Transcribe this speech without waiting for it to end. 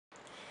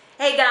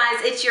Hey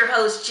guys, it's your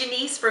host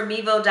Janice from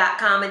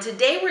MEVOE.com, and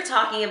today we're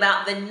talking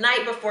about The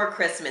Night Before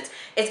Christmas.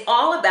 It's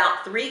all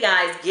about three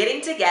guys getting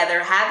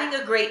together, having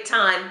a great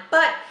time,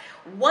 but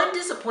one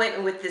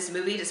disappointment with this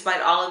movie,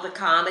 despite all of the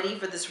comedy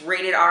for this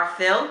rated R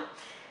film.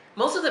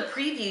 Most of the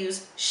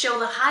previews show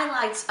the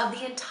highlights of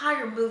the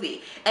entire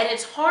movie, and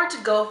it's hard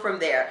to go from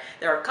there.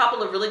 There are a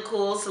couple of really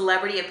cool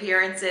celebrity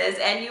appearances,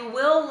 and you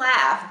will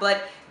laugh,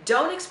 but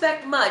don't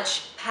expect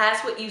much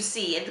past what you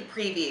see in the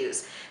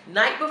previews.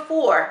 Night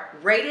Before,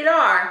 rated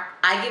R,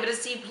 I give it a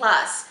C+.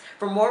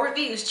 For more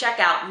reviews, check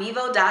out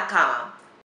MEVOE.com.